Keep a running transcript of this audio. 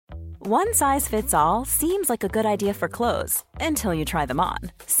One size fits all seems like a good idea for clothes until you try them on.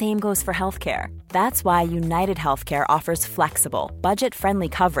 Same goes for healthcare. That's why United Healthcare offers flexible, budget-friendly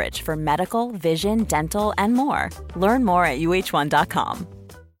coverage for medical, vision, dental, and more. Learn more at uh1.com.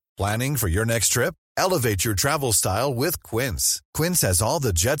 Planning for your next trip? Elevate your travel style with Quince. Quince has all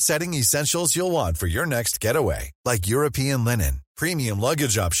the jet-setting essentials you'll want for your next getaway, like European linen, premium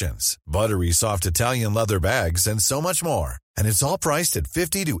luggage options, buttery soft Italian leather bags, and so much more. And it's all priced at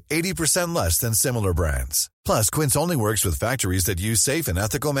 50 to 80% less than similar brands. Plus, Quince only works with factories that use safe and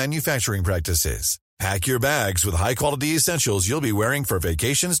ethical manufacturing practices. Pack your bags with high-quality essentials you'll be wearing for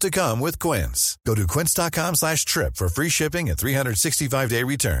vacations to come with Quince. Go to quince.com/trip for free shipping and 365-day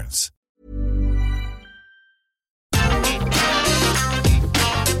returns.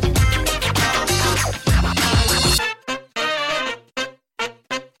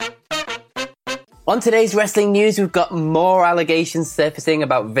 On today's wrestling news, we've got more allegations surfacing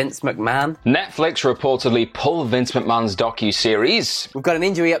about Vince McMahon. Netflix reportedly pulled Vince McMahon's docu-series. We've got an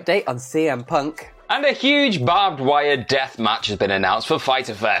injury update on CM Punk. And a huge barbed wire death match has been announced for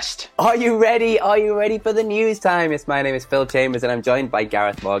Fyter Fest. Are you ready? Are you ready for the news time? Yes, my name is Phil Chambers and I'm joined by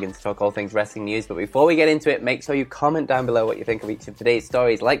Gareth Morgan to talk all things wrestling news. But before we get into it, make sure you comment down below what you think of each of today's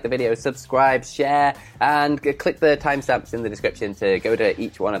stories. Like the video, subscribe, share, and click the timestamps in the description to go to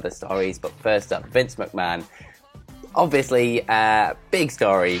each one of the stories. But first up, Vince McMahon. Obviously, big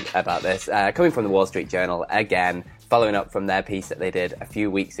story about this, coming from the Wall Street Journal again. Following up from their piece that they did a few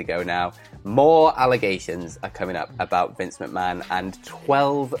weeks ago now, more allegations are coming up about Vince McMahon and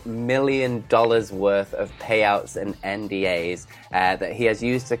 $12 million worth of payouts and NDAs that he has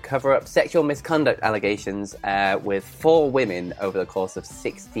used to cover up sexual misconduct allegations with 4 women over the course of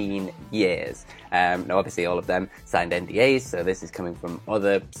 16 years. Now, obviously, all of them signed NDAs, so this is coming from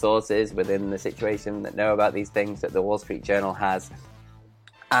other sources within the situation that know about these things that the Wall Street Journal has.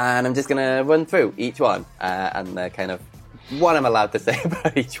 And I'm just going to run through each one and the kind of what I'm allowed to say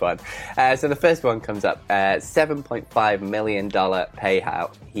about each one. So the first one comes up, $7.5 million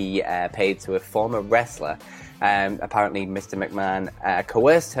payout he paid to a former wrestler. Apparently, Mr. McMahon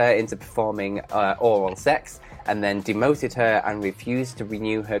coerced her into performing oral sex and then demoted her and refused to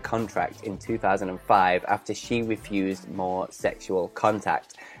renew her contract in 2005 after she refused more sexual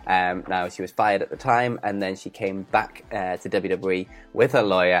contact. Now, she was fired at the time, and then she came back to WWE with her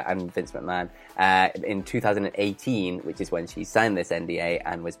lawyer and Vince McMahon in 2018, which is when she signed this NDA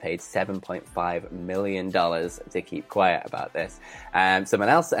and was paid $7.5 million to keep quiet about this. Someone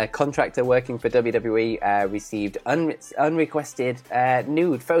else, a contractor working for WWE, received unrequested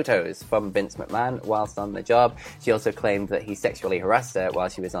nude photos from Vince McMahon whilst on the job. She also claimed that he sexually harassed her while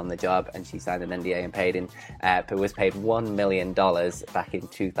she was on the job, and she signed an NDA and was paid $1 million back in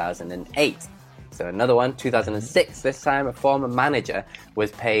 2008. So another one, 2006, this time a former manager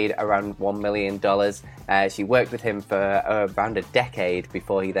was paid around $1 million. She worked with him for around a decade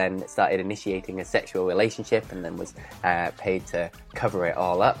before he then started initiating a sexual relationship and then was paid to cover it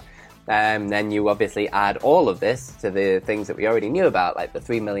all up. Then you obviously add all of this to the things that we already knew about, like the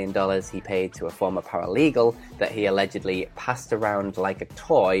 $3 million he paid to a former paralegal that he allegedly passed around like a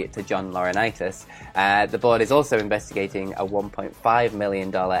toy to John Laurinaitis. The board is also investigating a $1.5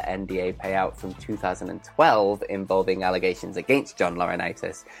 million NDA payout from 2012 involving allegations against John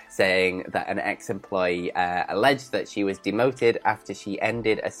Laurinaitis, saying that an ex-employee alleged that she was demoted after she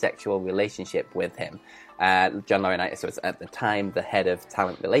ended a sexual relationship with him. John Laurinaitis was at the time the head of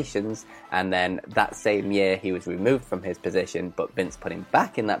talent relations, and then that same year he was removed from his position, but Vince put him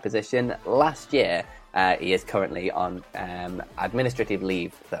back in that position last year. He is currently on administrative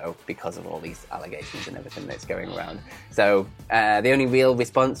leave, though, because of all these allegations and everything that's going around. So the only real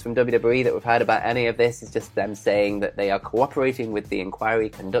response from WWE that we've had about any of this is just them saying that they are cooperating with the inquiry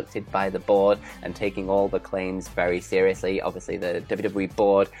conducted by the board and taking all the claims very seriously. Obviously, the WWE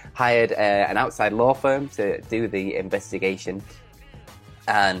board hired an outside law firm to do the investigation,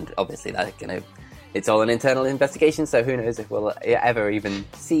 and obviously that's going to... It's all an internal investigation, so who knows if we'll ever even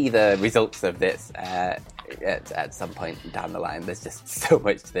see the results of this at some point down the line. There's just so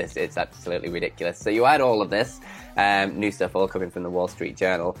much to this, it's absolutely ridiculous. So you add all of this, new stuff all coming from the Wall Street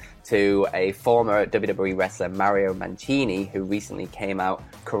Journal, to a former WWE wrestler, Mario Mancini, who recently came out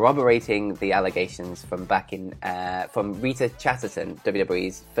corroborating the allegations from back in, from Rita Chatterton,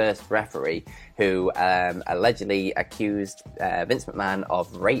 WWE's first referee, who allegedly accused Vince McMahon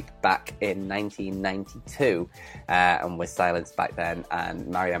of rape back in 1992 and was silenced back then. And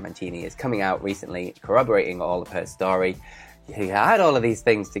Mario Mancini is coming out recently corroborating all of her story. You add all of these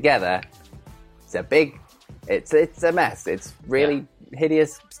things together, it's a mess. It's really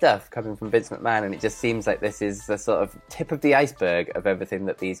hideous stuff coming from Vince McMahon, and it just seems like this is the sort of tip of the iceberg of everything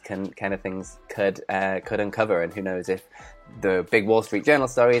that these kind of things could uncover. And who knows if the big Wall Street Journal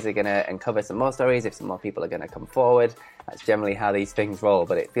stories are going to uncover some more stories, if some more people are going to come forward. That's generally how these things roll,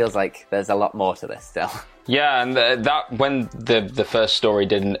 but it feels like there's a lot more to this still. Yeah, and that when the first story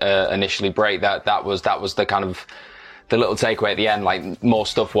didn't initially break, that was the kind of the little takeaway at the end, like more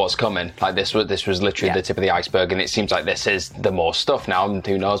stuff was coming. Like this was literally the tip of the iceberg, and it seems like this is the more stuff now. And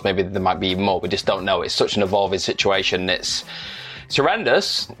who knows, maybe there might be even more. We just don't know. It's such an evolving situation. It's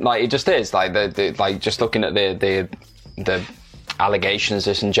horrendous. Like it just is. Like like just looking at the allegations,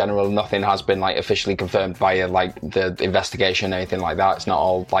 just in general, nothing has been like officially confirmed via like the investigation or anything like that. It's not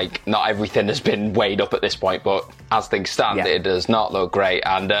all like not everything has been weighed up at this point, but as things stand, it does not look great.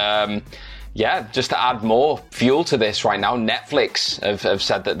 And just to add more fuel to this right now, Netflix have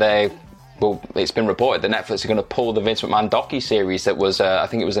said that it's been reported that Netflix are going to pull the Vince McMahon docu-series that was, I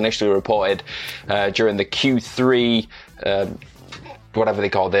think it was initially reported during the Q3, whatever they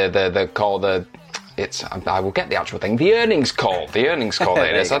call I will get the actual thing. The earnings call.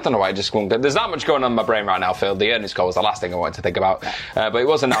 It is. I don't know why I just won't get. There's that much going on in my brain right now, Phil. The earnings call was the last thing I wanted to think about. But it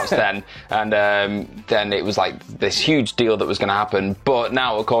was announced then. And then it was like this huge deal that was going to happen. But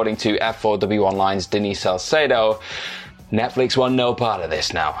now, according to F4W Online's Denise Salcedo, Netflix want no part of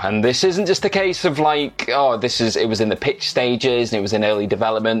this now. And this isn't just a case of like, it was in the pitch stages and it was in early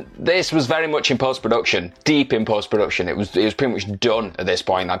development. This was very much in post-production, deep in post-production. It was pretty much done at this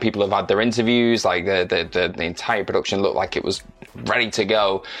point. Like people have had their interviews, like the entire production looked like it was ready to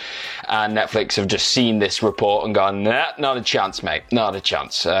go. And Netflix have just seen this report and gone, nah, not a chance, mate, not a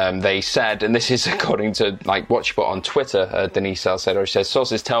chance. They said, and this is according to like what she put on Twitter, Denise Salcedo, she says,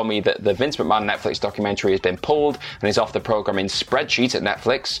 sources tell me that the Vince McMahon Netflix documentary has been pulled and is off the programming spreadsheet at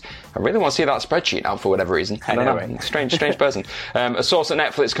Netflix. I really want to see that spreadsheet now for whatever reason. I don't know. Right? Strange person. A source at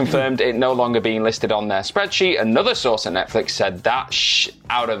Netflix confirmed it no longer being listed on their spreadsheet. Another source at Netflix said that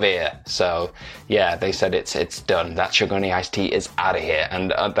out of here. So yeah, they said it's done. That Sugar Honey Iced Tea is out of here.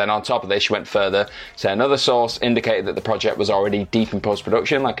 And then on top of this, she went further. So another source indicated that the project was already deep in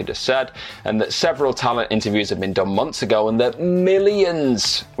post-production, like I just said, and that several talent interviews had been done months ago, and that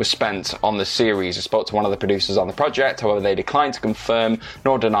millions were spent on the series. I spoke to one of the producers on the project. However, they declined to confirm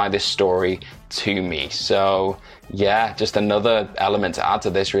nor deny this story to me. So yeah, just another element to add to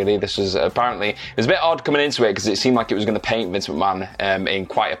this, really. This was apparently, it was a bit odd coming into it because it seemed like it was going to paint Vince McMahon in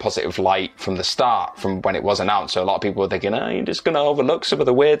quite a positive light from the start, from when it was announced. So a lot of people were thinking, you're just going to overlook some of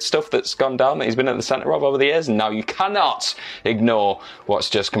the weird stuff that's gone down that he's been at the centre of over the years. And now you cannot ignore what's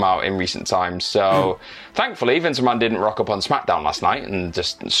just come out in recent times. So thankfully, Vince McMahon didn't rock up on SmackDown last night and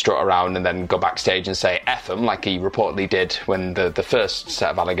just strut around and then go backstage and say F him like he reportedly did when the first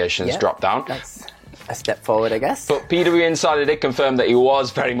set of allegations dropped down. That's a step forward, I guess. But PW Insider did confirm that he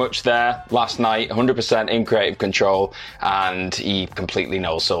was very much there last night, 100% in creative control, and he completely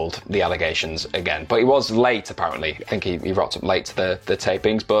no-sold the allegations again. But he was late, apparently. I think he rocked up late to the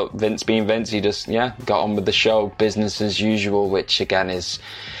tapings, but Vince being Vince, he just, got on with the show, business as usual, which again is...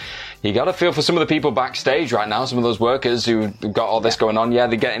 You got to feel for some of the people backstage right now, some of those workers who've got all this going on. Yeah,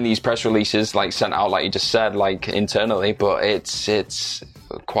 they're getting these press releases like sent out, like you just said, like internally, but it's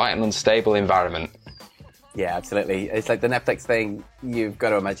quite an unstable environment. Yeah, absolutely. It's like the Netflix thing. You've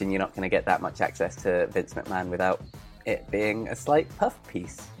got to imagine you're not going to get that much access to Vince McMahon without it being a slight puff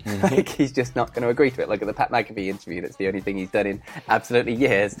piece. Like, he's just not going to agree to it. Look at the Pat McAfee interview. That's the only thing he's done in absolutely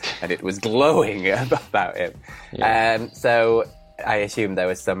years, and it was glowing about him. Yeah. So I assume there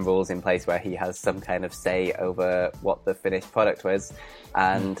was some rules in place where he has some kind of say over what the finished product was,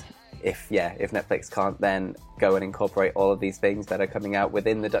 and if Netflix can't then go and incorporate all of these things that are coming out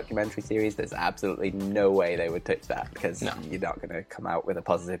within the documentary series, there's absolutely no way they would touch that, because you're not going to come out with a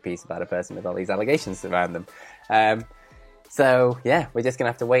positive piece about a person with all these allegations around them. So yeah, we're just going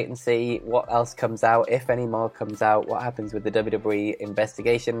to have to wait and see what else comes out, if any more comes out, what happens with the WWE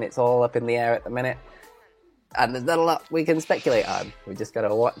investigation. It's all up in the air at the minute, and there's not a lot we can speculate on. We just got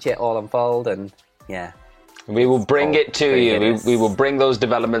to watch it all unfold, and we will bring it to you. We will bring those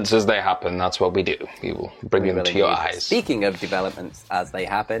developments as they happen. That's what we do. We will bring them to your eyes. Speaking of developments as they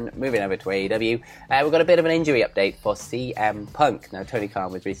happen, moving over to AEW, we've got a bit of an injury update for CM Punk. Now, Tony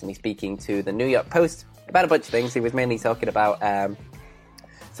Khan was recently speaking to the New York Post about a bunch of things. He was mainly talking about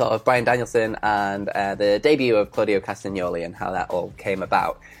sort of Bryan Danielson and the debut of Claudio Castagnoli and how that all came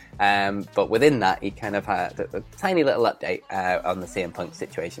about. But within that, he kind of had a tiny little update on the CM Punk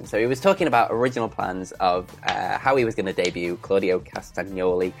situation. So he was talking about original plans of how he was going to debut Claudio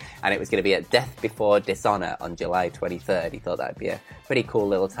Castagnoli, and it was going to be at Death Before Dishonor on July 23rd. He thought that'd be a pretty cool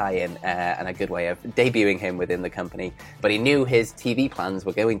little tie-in and a good way of debuting him within the company. But he knew his TV plans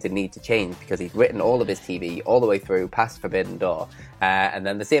were going to need to change because he'd written all of his TV all the way through past Forbidden Door. And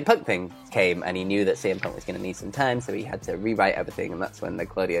then the CM Punk thing came, and he knew that CM Punk was going to need some time, so he had to rewrite everything, and that's when the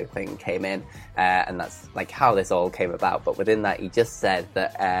Claudio thing came in, and that's like how this all came about. But within that, he just said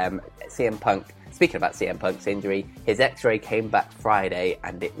that CM Punk, speaking about CM Punk's injury, his x-ray came back Friday,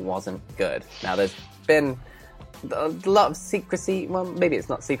 and it wasn't good. Now, there's been a lot of secrecy. Well, maybe it's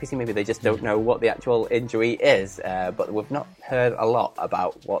not secrecy, maybe they just don't know what the actual injury is, but we've not heard a lot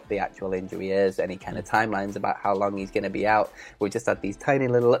about what the actual injury is, any kind of timelines about how long he's going to be out. We've just had these tiny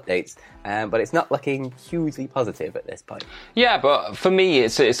little updates, but it's not looking hugely positive at this point. Yeah, but for me,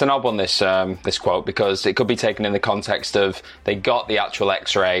 it's an odd one, this quote, because it could be taken in the context of they got the actual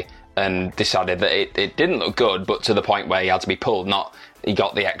x-ray and decided that it didn't look good, but to the point where he had to be pulled, not he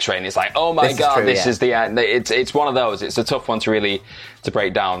got the x-ray and it's like, oh my God, this is the end. It's one of those. It's a tough one to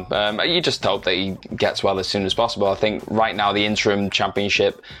break down. You just hope that he gets well as soon as possible. I think right now the interim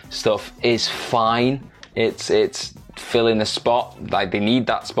championship stuff is fine. It's filling the spot. Like, they need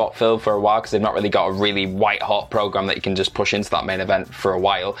that spot filled for a while because they've not really got a really white hot program that you can just push into that main event for a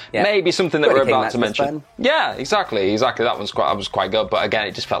while. Yeah. Maybe something that we're about to mention. Yeah, exactly. That was quite good. But again,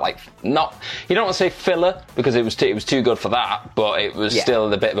 it just felt like you don't want to say filler because it was too good for that, but it was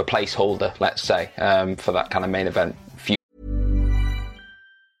still a bit of a placeholder, let's say, for that kind of main event.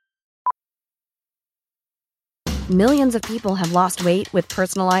 Millions of people have lost weight with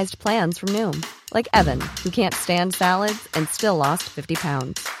personalized plans from Noom. Like Evan, who can't stand salads and still lost 50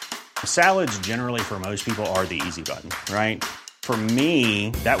 pounds. Salads generally for most people are the easy button, right? For me,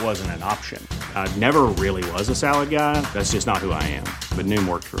 that wasn't an option. I never really was a salad guy. That's just not who I am. But Noom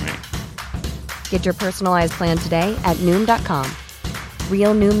worked for me. Get your personalized plan today at Noom.com.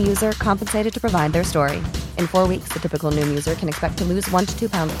 Real Noom user compensated to provide their story. In 4 weeks, the typical Noom user can expect to lose 1 to 2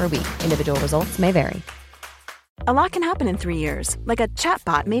 pounds per week. Individual results may vary. A lot can happen in 3 years, like a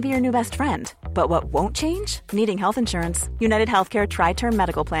chatbot may be your new best friend. But what won't change? Needing health insurance. United Healthcare Tri-Term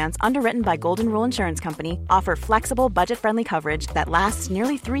Medical Plans, underwritten by Golden Rule Insurance Company, offer flexible, budget-friendly coverage that lasts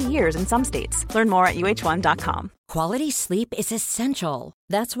nearly 3 years in some states. Learn more at uh1.com. Quality sleep is essential.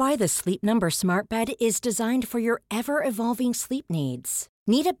 That's why the Sleep Number Smart Bed is designed for your ever-evolving sleep needs.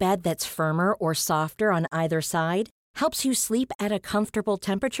 Need a bed that's firmer or softer on either side? Helps you sleep at a comfortable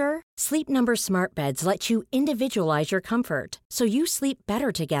temperature? Sleep Number Smart Beds let you individualize your comfort, so you sleep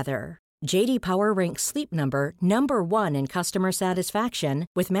better together. J.D. Power ranks Sleep Number number 1 in customer satisfaction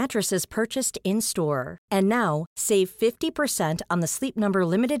with mattresses purchased in-store. And now, save 50% on the Sleep Number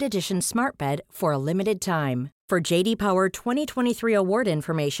Limited Edition Smart Bed for a limited time. For J.D. Power 2023 award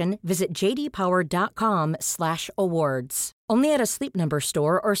information, visit jdpower.com/awards. Only at a Sleep Number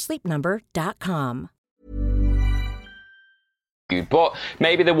store or sleepnumber.com. But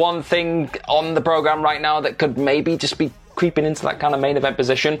maybe the one thing on the program right now that could maybe just be creeping into that kind of main event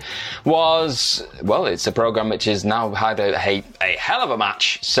position was, well, it's a program which has now had a hell of a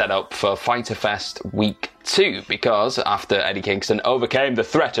match set up for Fyter Fest Week 2, because after Eddie Kingston overcame the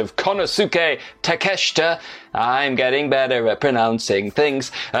threat of Konosuke Takeshita, I'm getting better at pronouncing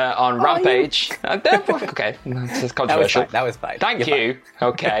things, on Rampage. Okay, that's controversial. That was fine. Thank you.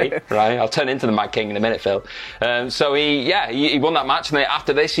 Okay, right, I'll turn into the Mad King in a minute, Phil. So he won that match, and then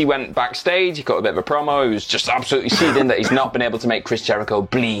after this he went backstage, he cut a bit of a promo, he was just absolutely seething that he's not been able to make Chris Jericho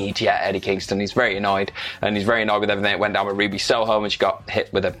bleed yet, Eddie Kingston. He's very annoyed, and he's very annoyed with everything that went down with Ruby Soho when she got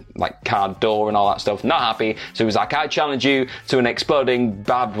hit with a car door and all that stuff. Not happy, so he was like, I challenge you to an exploding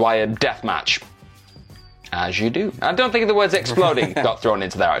barbed wire death match. As you do. I don't think the words exploding got thrown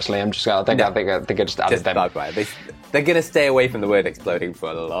into there, actually. I think I just added them. Barbed wire. They're going to stay away from the word exploding for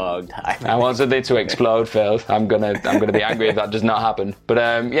a long time. I wanted it to explode, Phil. I'm gonna be angry if that does not happen. But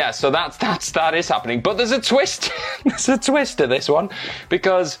so that is happening. But there's a twist. There's a twist to this one,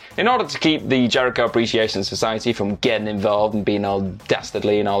 because in order to keep the Jericho Appreciation Society from getting involved and being all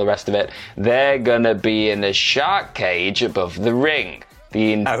dastardly and all the rest of it, they're gonna be in a shark cage above the ring.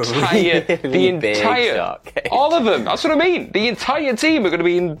 The entire, all of them. That's what I mean. The entire team are going to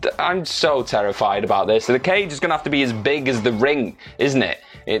be I'm so terrified about this. So the cage is going to have to be as big as the ring, isn't it?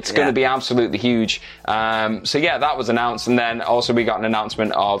 It's going to be absolutely huge. That was announced. And then also we got an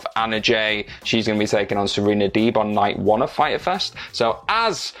announcement of Anna Jay. She's going to be taking on Serena Deeb on night 1 of Fyter Fest. So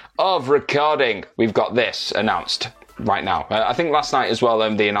as of recording, we've got this announced. right now. I think last night as well,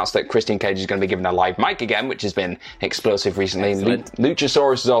 they announced that Christian Cage is going to be given a live mic again, which has been explosive recently.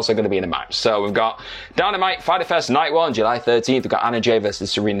 Luchasaurus is also going to be in the match. So we've got Dynamite, Fighter Fest Night 1, July 13th. We've got Anna Jay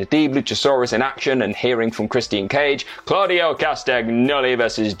versus Serena Deeb, Luchasaurus in action and hearing from Christian Cage, Claudio Castagnoli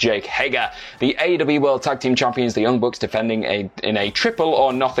versus Jake Hager. The AEW World Tag Team Champions, the Young Bucks, defending in a triple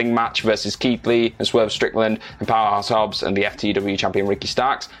or nothing match versus Keith Lee and Swerve Strickland and Powerhouse Hobbs and the FTW champion Ricky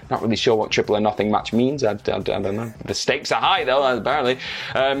Starks. Not really sure what triple or nothing match means. I don't know. The stakes are high though, apparently.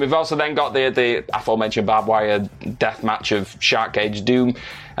 We've also then got the aforementioned barbed wire death match of Shark Cage Doom.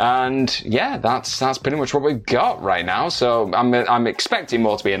 And yeah, that's pretty much what we've got right now. So I'm expecting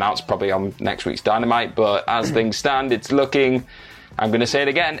more to be announced probably on next week's Dynamite, but as things stand, it's looking, I'm going to say it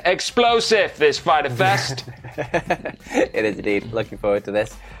again, explosive, this Fighter Fest. It is indeed. Looking forward to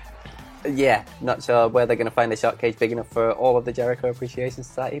this. Yeah, not sure where they're going to find a Shark Cage big enough for all of the Jericho Appreciation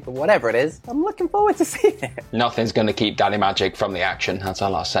Society, but whatever it is, I'm looking forward to seeing it. Nothing's going to keep Daddy Magic from the action, that's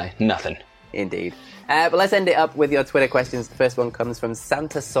all I'll say. Nothing. Indeed. But let's end it up with your Twitter questions. The first one comes from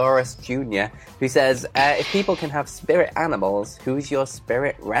Santasaurus Jr., who says, if people can have spirit animals, who's your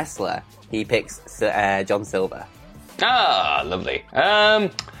spirit wrestler? He picks John Silver. Ah, lovely.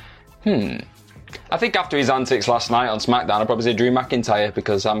 I think after his antics last night on SmackDown, I'd probably say Drew McIntyre,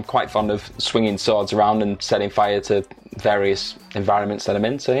 because I'm quite fond of swinging swords around and setting fire to various environments that I'm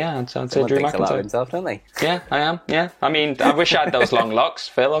in. So yeah, I'd say Drew McIntyre. A lot of himself, don't they? Yeah, I am. Yeah, I mean, I wish I had those long locks,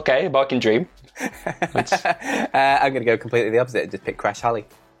 Phil. Okay, but I can dream. I'm going to go completely the opposite and just pick Crash Holly.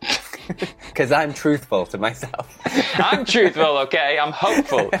 Because I'm truthful to myself. I'm truthful, okay? I'm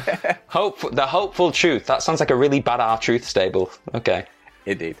hopeful. The hopeful truth. That sounds like a really bad R-Truth stable. Okay.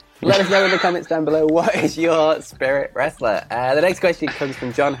 Indeed. Let us know in the comments down below, what is your spirit wrestler? The next question comes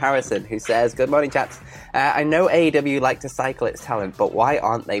from John Harrison, who says, good morning, chaps. I know AEW like to cycle its talent, but why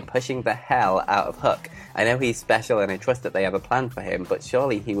aren't they pushing the hell out of Hook? I know he's special and I trust that they have a plan for him, but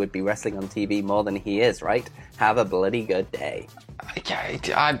surely he would be wrestling on TV more than he is, right? Have a bloody good day.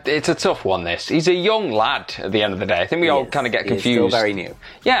 Yeah, it's a tough one, this. He's a young lad at the end of the day. I think we all kind of get confused. He's still very new.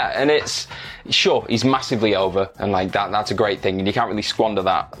 Yeah, and it's, sure, he's massively over, and like that's a great thing, and you can't really squander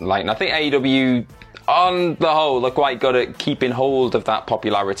that. Like, and I think AEW, on the whole, are quite good at keeping hold of that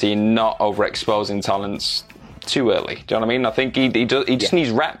popularity and not overexposing talents too early. Do you know what I mean? I think he just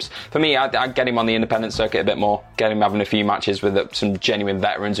needs reps. For me, I'd get him on the independent circuit a bit more, get him having a few matches with some genuine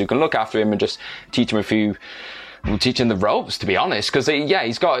veterans who can look after him and just teach him the ropes, to be honest, because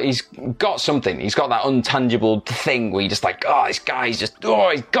he's got something. He's got that untangible thing where you're just like, oh, this guy's just, oh,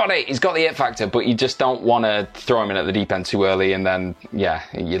 he's got the it factor, but you just don't want to throw him in at the deep end too early, and then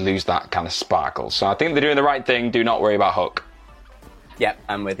you lose that kind of sparkle. So I think they're doing the right thing. Do not worry about Hook. Yep,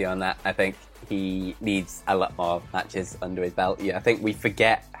 I'm with you on that. I think he needs a lot more matches under his belt. Yeah, I think we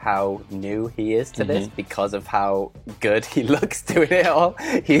forget how new he is to this because of how good he looks doing it all.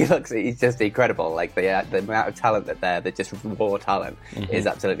 He's just incredible. Like the amount of talent that just raw talent is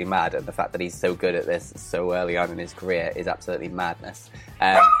absolutely mad, and the fact that he's so good at this so early on in his career is absolutely madness.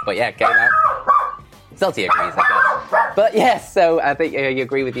 But yeah, get him out. Salty agrees, I guess. But yes, so I think you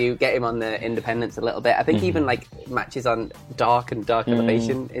agree with you. Get him on the independents a little bit. I think even like matches on Dark and Dark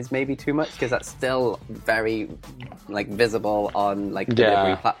Elevation is maybe too much, because that's still very like visible on like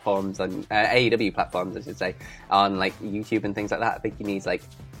delivery platforms and AEW platforms, I should say, on like YouTube and things like that. I think he needs like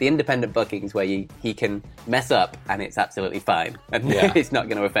the independent bookings where he can mess up and it's absolutely fine, and it's not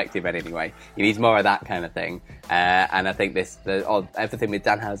going to affect him in any way. He needs more of that kind of thing. And I think everything with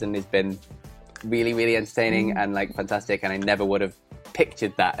Danhausen has been really, really entertaining and like fantastic, and I never would have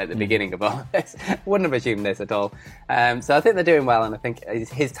pictured that at the beginning of all this. Wouldn't have assumed this at all. So I think they're doing well, and I think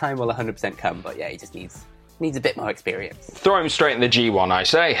his time will 100% come, but yeah, he just needs a bit more experience. Throw him straight in the G1, I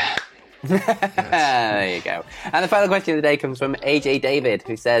say. There you go. And the final question of the day comes from AJ David,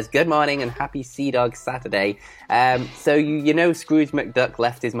 who says, good morning and happy Sea Dog Saturday. So you know Scrooge McDuck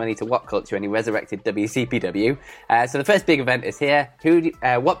left his money to What Culture and he resurrected WCPW. So the first big event is here.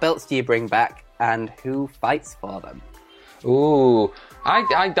 What belts do you bring back and who fights for them? Ooh,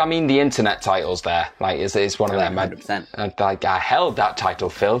 I mean the internet titles there. Like, it's one of them. 100%. I held that title,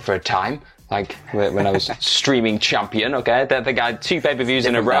 Phil, for a time. Like when I was streaming champion. Okay, I think I had 2 pay-per-views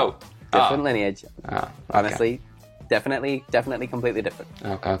in a row. Different lineage. Okay. Honestly, definitely completely different.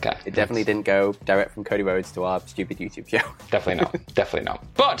 Okay. It definitely didn't go direct from Cody Rhodes to our stupid YouTube show. Definitely not.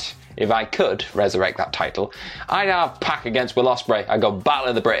 But if I could resurrect that title, I'd have Pac against Will Ospreay. I'd go Battle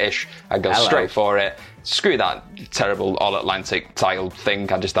of the British. I'd go straight for it. Screw that terrible All-Atlantic title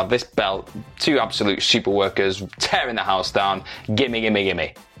thing. I'd just have this belt, 2 absolute super workers tearing the house down.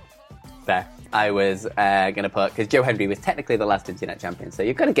 Gimme. Fair. I was going to put, because Joe Hendry was technically the last internet champion, so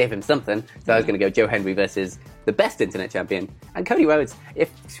you've got to give him something. So I was going to go Joe Hendry versus the best internet champion. And Cody Rhodes,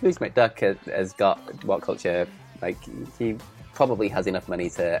 if Scrooge McDuck has got What Culture, like, he probably has enough money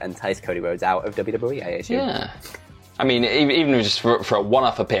to entice Cody Rhodes out of WWE, I assume. Yeah. I mean, even just for a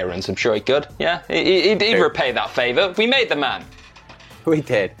one-off appearance, I'm sure he could. Yeah, he'd repay that favour. We made the man. We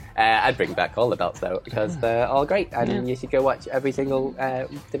did. I'd bring back all the belts, though, because they're all great, and you should go watch every single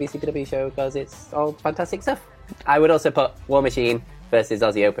WCW show, because it's all fantastic stuff. I would also put War Machine versus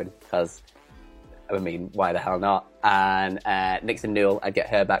Aussie Open, because, I mean, why the hell not? And Nixon Newell, I'd get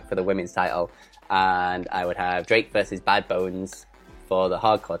her back for the women's title, and I would have Drake versus Bad Bones for the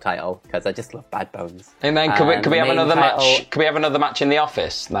hardcore title, because I just love Bad Bones. And then could we have another match? Could we have another match in the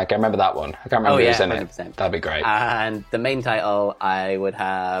office? Like, I remember that one. I can't remember who was in 100%. It. That'd be great. And the main title, I would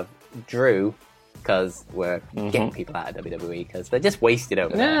have Drew, because we're getting people out of WWE, because they're just wasted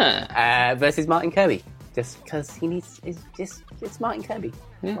over there. Versus Martin Kirby, just because it's Martin Kirby.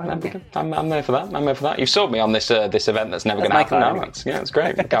 Yeah, I'm there for that. I'm there for that. You've sold me on this event that's never going to happen now. Anyway. It's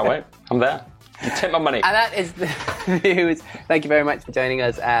great. I can't wait. I'm there. Tip my money. And that is the news. Thank you very much for joining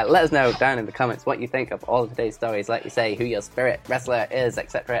us. Let us know down in the comments what you think of all of today's stories. Like we say, who your spirit wrestler is,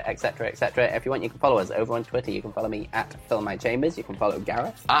 etc., etc., etc. If you want, you can follow us over on Twitter. You can follow me at PhilMyChambers. You can follow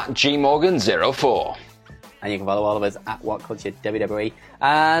Gareth at GMorgan04. And you can follow all of us at What Culture WWE.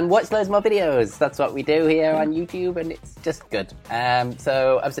 And watch loads more videos. That's what we do here on YouTube, and it's just good.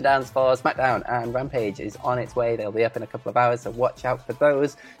 So Ups and Downs for SmackDown and Rampage is on its way. They'll be up in a couple of hours, so watch out for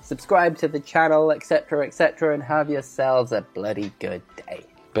those. Subscribe to the channel, etc., etc., and have yourselves a bloody good day.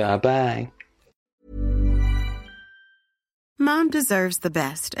 Bye-bye. Mom deserves the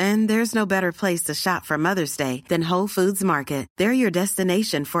best, and there's no better place to shop for Mother's Day than Whole Foods Market. They're your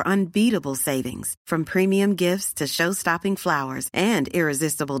destination for unbeatable savings, from premium gifts to show-stopping flowers and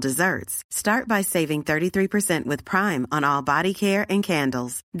irresistible desserts. Start by saving 33% with Prime on all body care and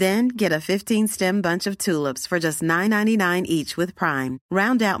candles. Then get a 15-stem bunch of tulips for just $9.99 each with Prime.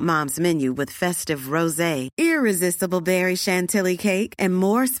 Round out Mom's menu with festive rosé, irresistible berry chantilly cake, and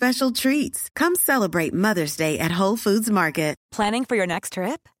more special treats. Come celebrate Mother's Day at Whole Foods Market. Planning for your next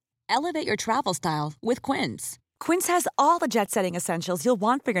trip? Elevate your travel style with Quince. Quince has all the jet-setting essentials you'll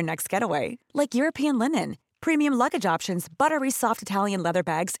want for your next getaway, like European linen, premium luggage options, buttery soft Italian leather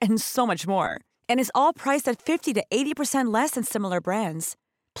bags, and so much more. And is all priced at 50 to 80% less than similar brands.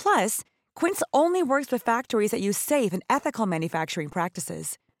 Plus, Quince only works with factories that use safe and ethical manufacturing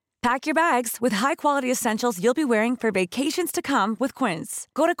practices. Pack your bags with high-quality essentials you'll be wearing for vacations to come with Quince.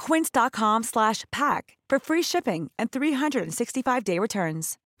 Go to quince.com/pack for free shipping and 365-day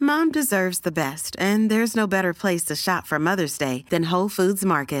returns. Mom deserves the best, and there's no better place to shop for Mother's Day than Whole Foods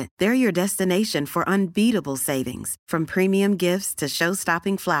Market. They're your destination for unbeatable savings, from premium gifts to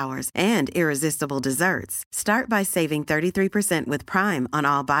show-stopping flowers and irresistible desserts. Start by saving 33% with Prime on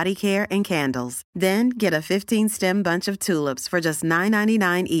all body care and candles. Then get a 15-stem bunch of tulips for just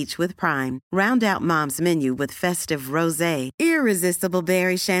 $9.99 each with Prime. Round out Mom's menu with festive rosé, irresistible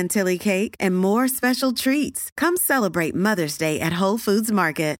berry chantilly cake, and more special treats. Come celebrate Mother's Day at Whole Foods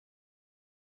Market.